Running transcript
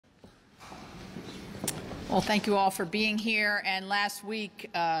Well, thank you all for being here. And last week,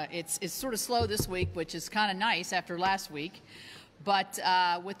 it's sort of slow this week, which is kind of nice after last week. But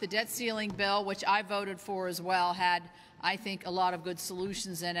with the debt ceiling bill, which I voted for as well, had, I think, a lot of good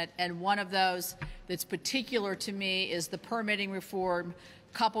solutions in it. And one of those that's particular to me is the permitting reform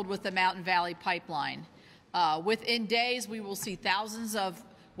coupled with the Mountain Valley Pipeline. Within days, we will see thousands of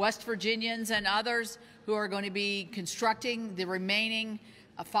West Virginians and others who are going to be constructing the remaining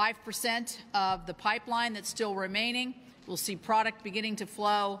 5% of the pipeline that's still remaining. We'll see product beginning to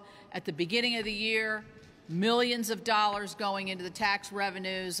flow at the beginning of the year, millions of dollars going into the tax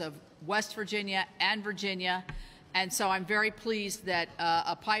revenues of West Virginia and Virginia. And so I'm very pleased that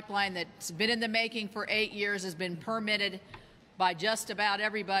a pipeline that's been in the making for 8 years has been permitted by just about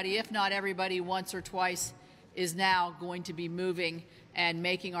everybody, if not everybody, once or twice, is now going to be moving and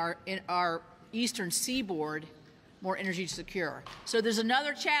making our eastern seaboard more energy secure. So there's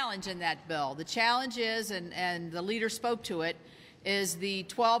another challenge in that bill. The challenge is, and the leader spoke to it, is the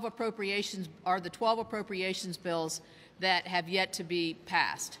 12 appropriations bills that have yet to be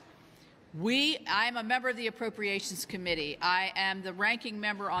passed. I'm a member of the Appropriations Committee. I am the ranking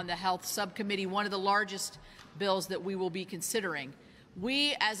member on the Health Subcommittee, one of the largest bills that we will be considering.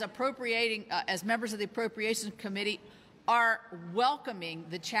 We, as members of the Appropriations Committee, are welcoming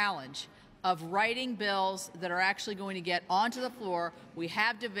the challenge of writing bills that are actually going to get onto the floor. We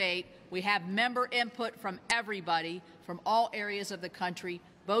have debate. We have member input from everybody, from all areas of the country,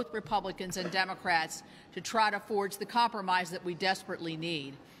 both Republicans and Democrats, to try to forge the compromise that we desperately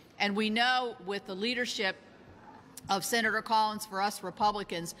need. And we know with the leadership of Senator Collins, for us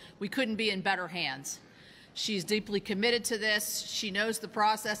Republicans, we couldn't be in better hands. She's deeply committed to this. She knows the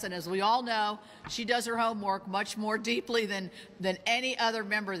process, and as we all know, she does her homework much more deeply than any other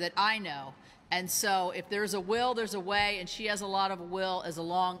member that I know. And so if there's a will, there's a way, and she has a lot of will as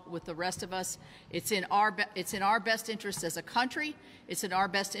along with the rest of us. It's in our best interest as a country. It's in our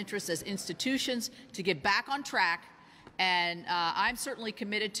best interest as institutions to get back on track. And I'm certainly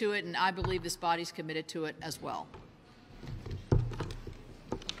committed to it, and I believe this body's committed to it as well.